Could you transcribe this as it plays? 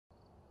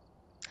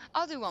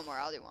I'll do one more.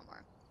 I'll do one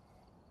more.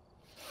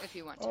 If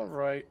you want to. All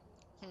right.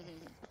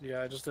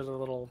 Yeah, I just did a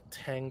little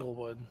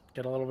Tanglewood.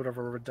 Get a little bit of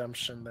a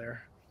redemption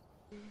there.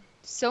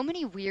 So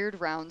many weird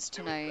rounds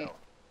tonight.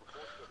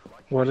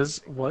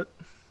 What?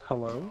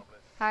 Hello?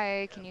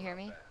 Hi, can you hear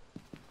me?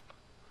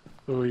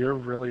 Ooh, you're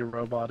really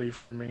robot-y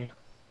for me.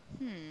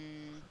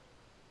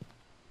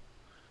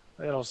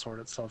 It'll sort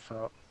itself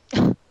out.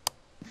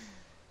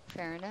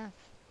 Fair enough.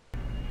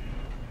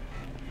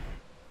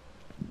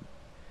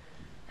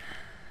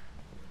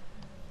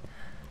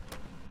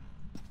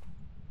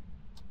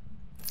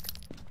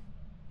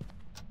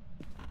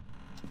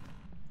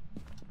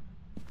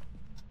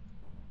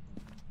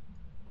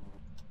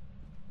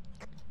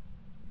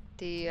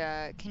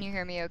 Can you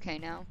hear me okay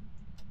now?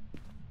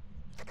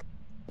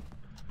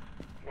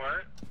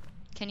 What?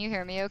 Can you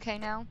hear me okay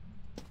now?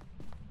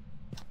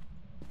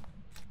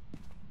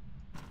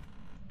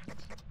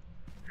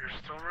 You're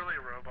still really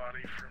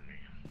robot-y for me.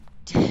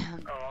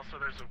 Damn. Oh, also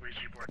there's a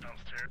Ouija board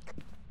downstairs.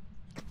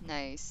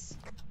 Nice.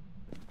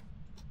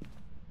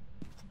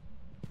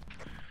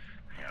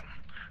 Yeah.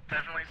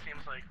 Definitely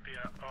seems like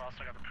the, oh,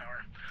 also got the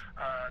power.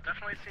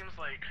 Definitely seems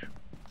like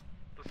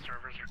the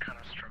servers are kind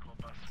of struggle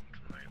busting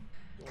tonight.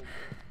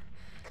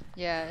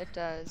 Yeah, it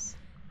does.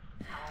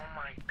 Oh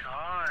my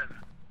god.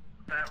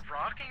 That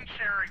rocking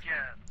chair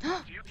again.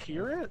 Do you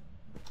hear it?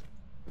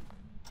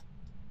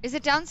 Is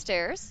it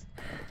downstairs?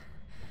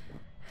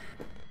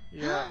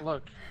 Yeah,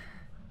 look.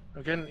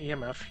 I'm getting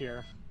EMF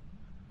here.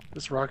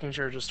 This rocking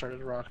chair just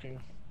started rocking.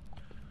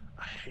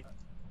 I hate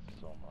it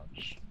so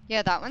much.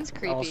 Yeah, that one's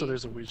creepy. Also,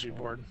 there's a Ouija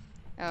board.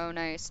 Oh,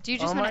 nice. Do you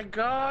just Oh my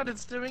god,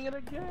 it's doing it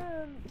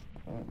again!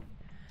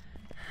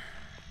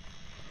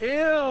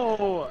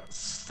 Ew!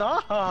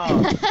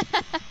 Stop!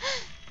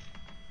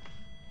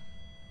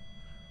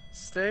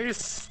 Stay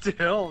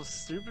still,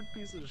 stupid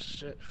piece of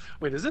shit.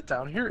 Wait, is it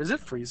down here? Is it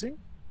freezing?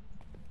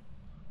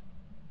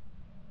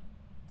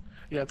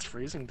 Yeah, it's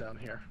freezing down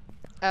here.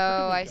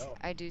 Oh,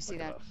 I do see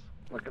that.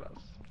 Look at us.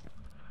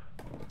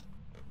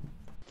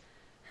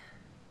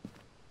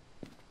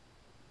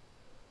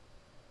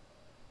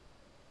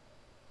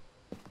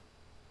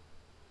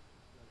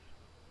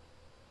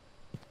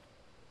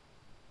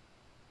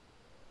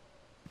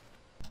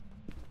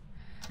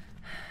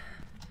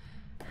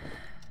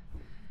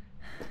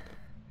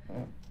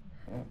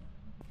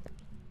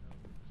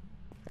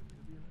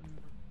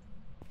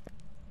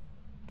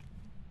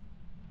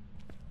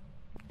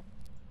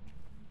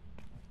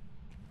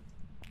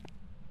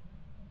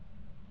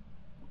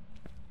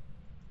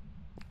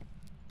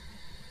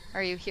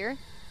 Are you here?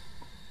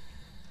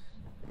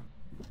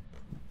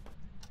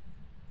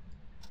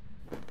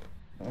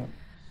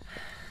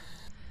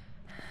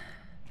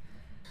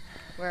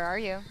 Where are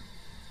you?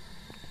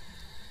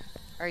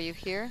 Are you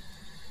here?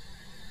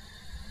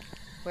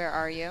 Where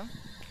are you?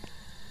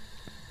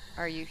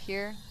 Are you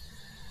here?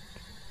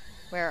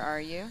 Where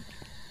are you?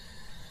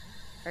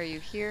 Are you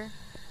here?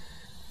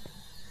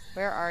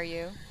 Where are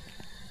you?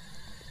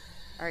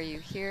 Are you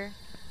here?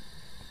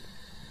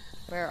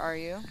 Where are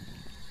you?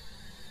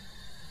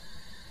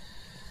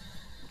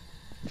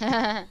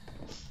 Can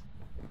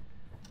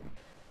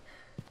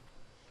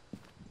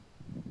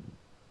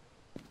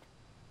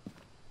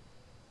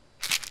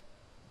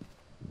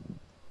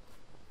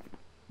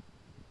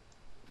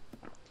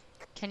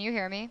you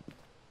hear me? I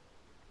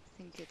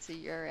think it's a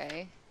Ure.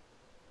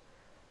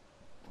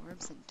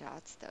 Orbs and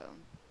dots, though.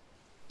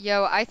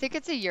 Yo, I think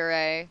it's a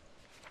Ure.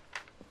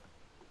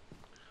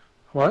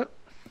 What?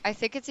 I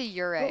think it's a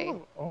Ure.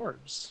 Oh,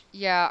 orbs.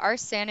 Yeah, our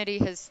sanity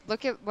has...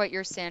 Look at what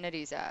your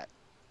sanity's at.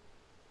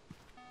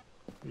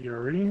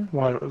 Yuri?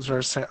 Why was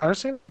our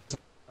sanity's not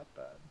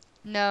bad.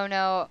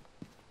 No.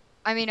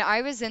 I mean,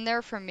 I was in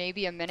there for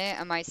maybe a minute,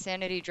 and my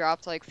sanity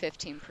dropped like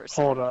 15%.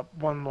 Hold up,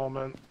 one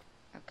moment.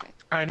 Okay.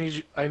 I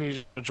need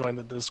you to join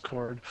the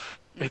Discord.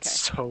 Okay. It's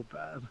so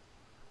bad.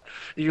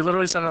 You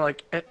literally sounded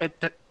like and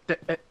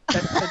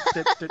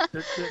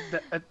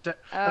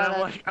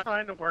I'm like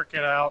trying to work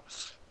it out.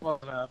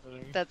 What's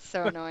happening? That's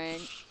so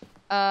annoying.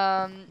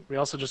 We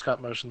also just got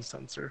motion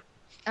sensor.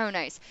 Oh,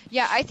 nice.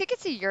 Yeah, I think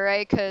it's a Ure,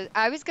 because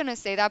I was going to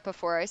say that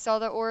before I saw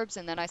the orbs,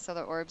 and then I saw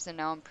the orbs, and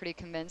now I'm pretty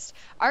convinced.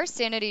 Our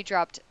sanity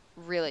dropped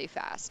really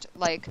fast.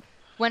 Like,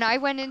 when I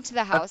went into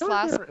the house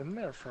last... We were in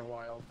there for a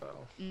while,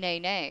 though.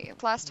 Nay.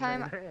 Last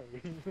time,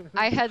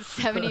 I had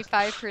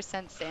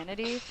 75%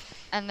 sanity,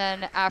 and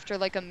then after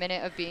like a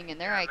minute of being in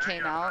there, I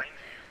came out.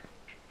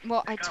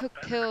 Well, I took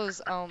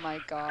pills. Oh my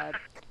god.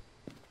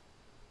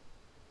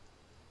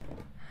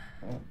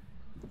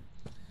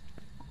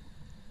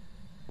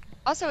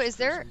 Also, is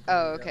there...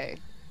 Oh, okay.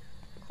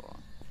 Cool.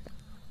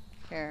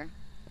 Here.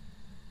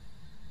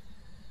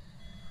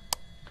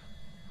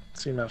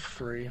 It's enough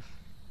 3.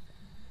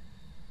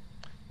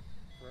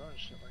 We're on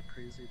shit like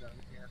crazy down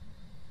here.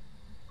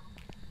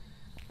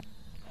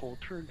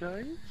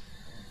 Poltergeist?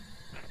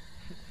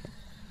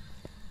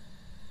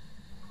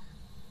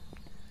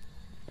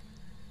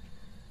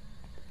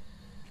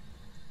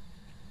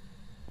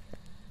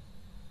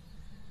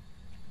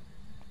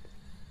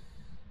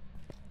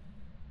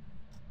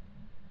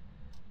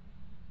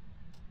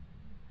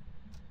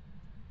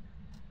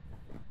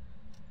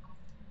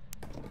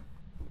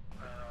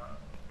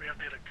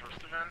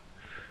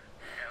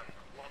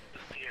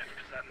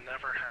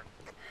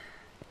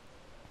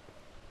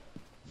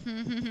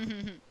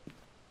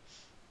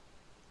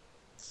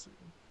 see.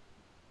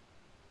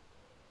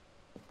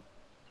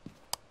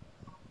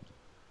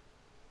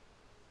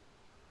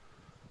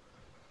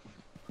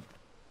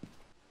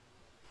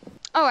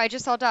 Oh, I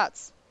just saw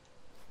dots.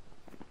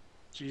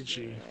 GG.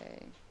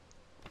 Yay.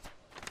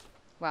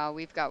 Wow,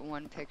 we've got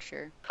one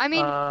picture. I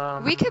mean,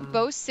 we could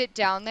both sit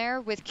down there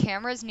with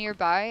cameras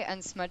nearby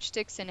and smudge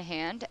sticks in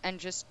hand and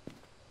just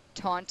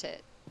taunt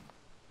it.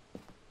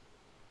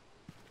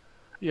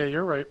 Yeah,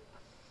 you're right.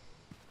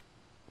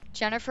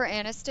 Jennifer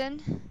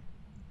Aniston,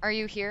 are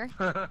you here?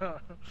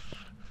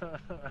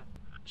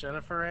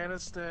 Jennifer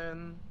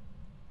Aniston.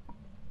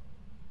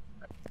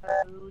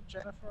 Hello,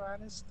 Jennifer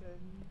Aniston.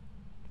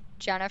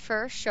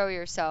 Jennifer, show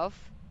yourself.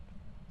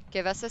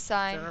 Give us a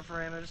sign. Jennifer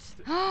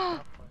Aniston.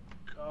 Oh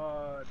my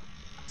god.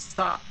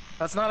 Stop.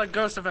 That's not a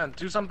ghost event.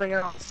 Do something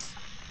else.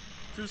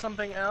 Do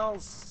something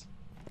else.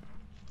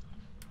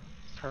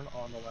 Turn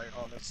on the light,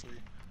 honestly.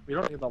 We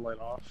don't need the light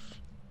off.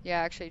 Yeah,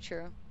 actually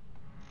true.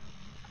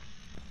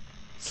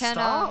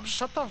 Stop!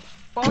 Shut the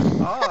fuck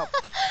up!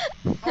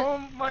 Oh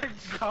my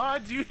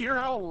god, do you hear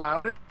how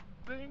loud it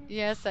is?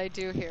 Yes, I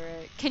do hear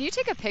it. Can you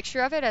take a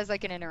picture of it as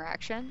like an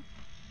interaction?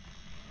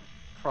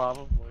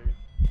 Probably.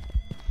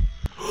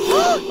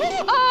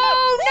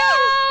 Oh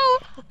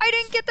no! I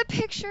didn't get the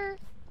picture.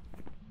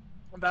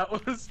 That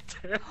was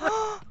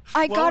terrible.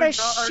 I got a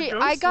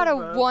I got a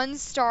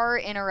 1-star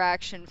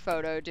interaction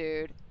photo,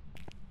 dude.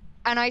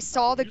 And I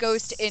saw the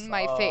ghost in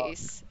my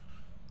face.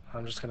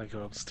 I'm just gonna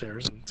go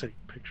upstairs and take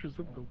pictures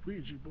of the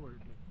Ouija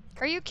board.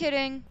 Are you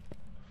kidding?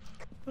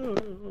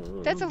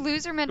 That's a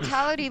loser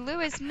mentality,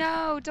 Lewis.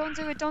 No, don't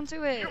do it. Don't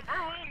do it.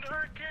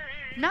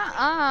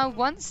 Nuh-uh.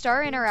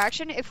 1-star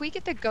interaction. If we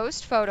get the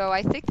ghost photo,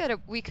 I think that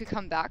we could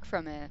come back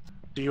from it.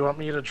 Do you want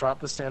me to drop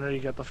the standard, you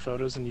get the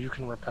photos, and you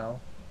can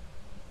repel?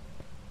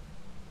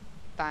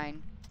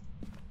 Fine.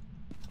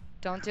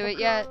 Don't do it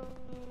yet.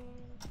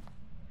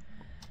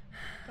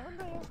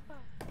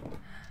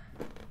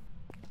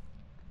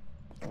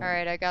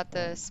 Alright, I got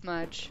the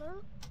smudge.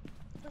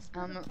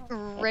 I'm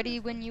ready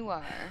when you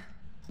are.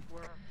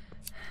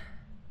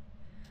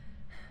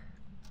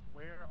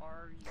 Where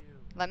are you?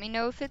 Let me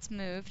know if it's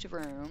moved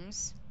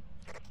rooms.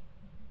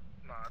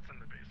 Nah, it's in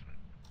the basement.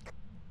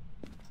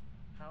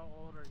 How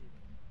old are you?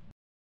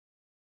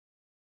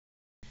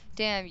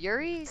 Damn,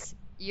 Yuri's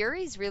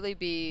really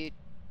be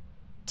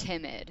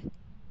timid.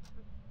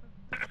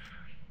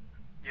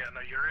 Yeah, no,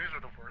 Yuri's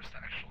are the worst,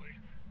 actually.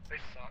 They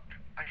suck.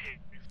 I hate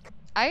these.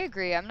 I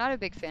agree, I'm not a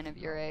big fan of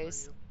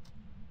Yuri's.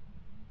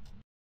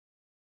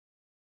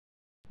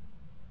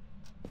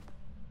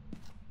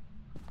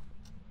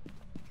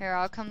 Here,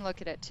 I'll come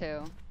look at it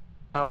too.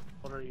 How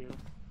old are you?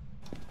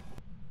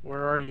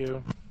 Where are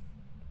you?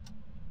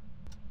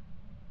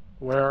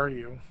 Where are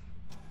you?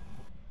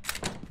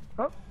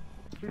 Oh,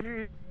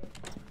 jeez.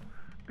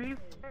 Be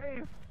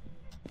safe.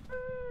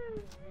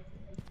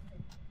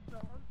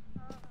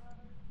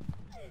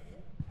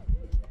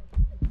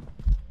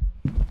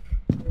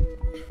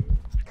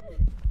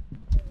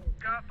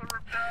 Got the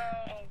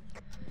repel.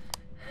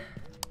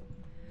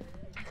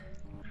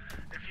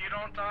 If you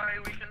don't die,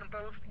 we can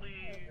both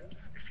leave.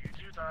 If you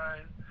do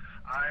die,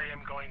 I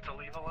am going to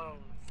leave alone.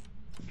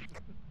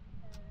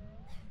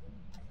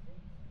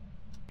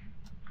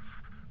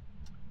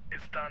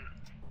 It's done.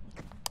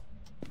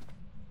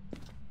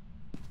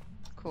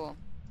 Cool.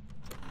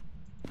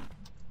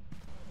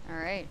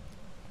 Alright.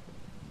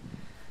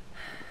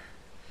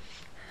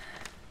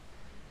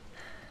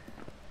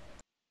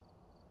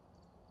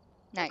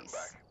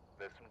 Nice.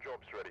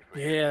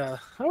 Yeah,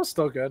 that was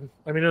still good.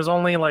 I mean, it was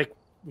only like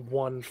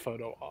one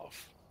photo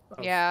off.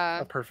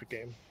 Yeah. A perfect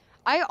game.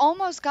 I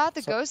almost got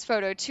the ghost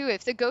photo too.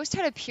 If the ghost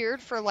had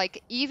appeared for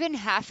like even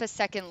half a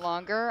second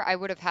longer, I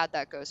would have had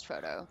that ghost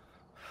photo.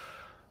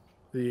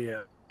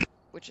 Yeah.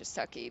 Which is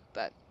sucky,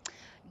 but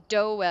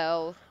do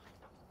well.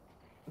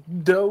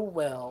 Do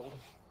well.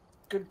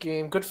 Good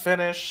game, good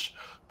finish.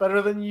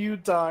 Better than you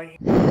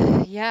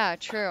dying. Yeah,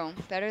 true.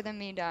 Better than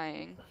me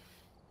dying.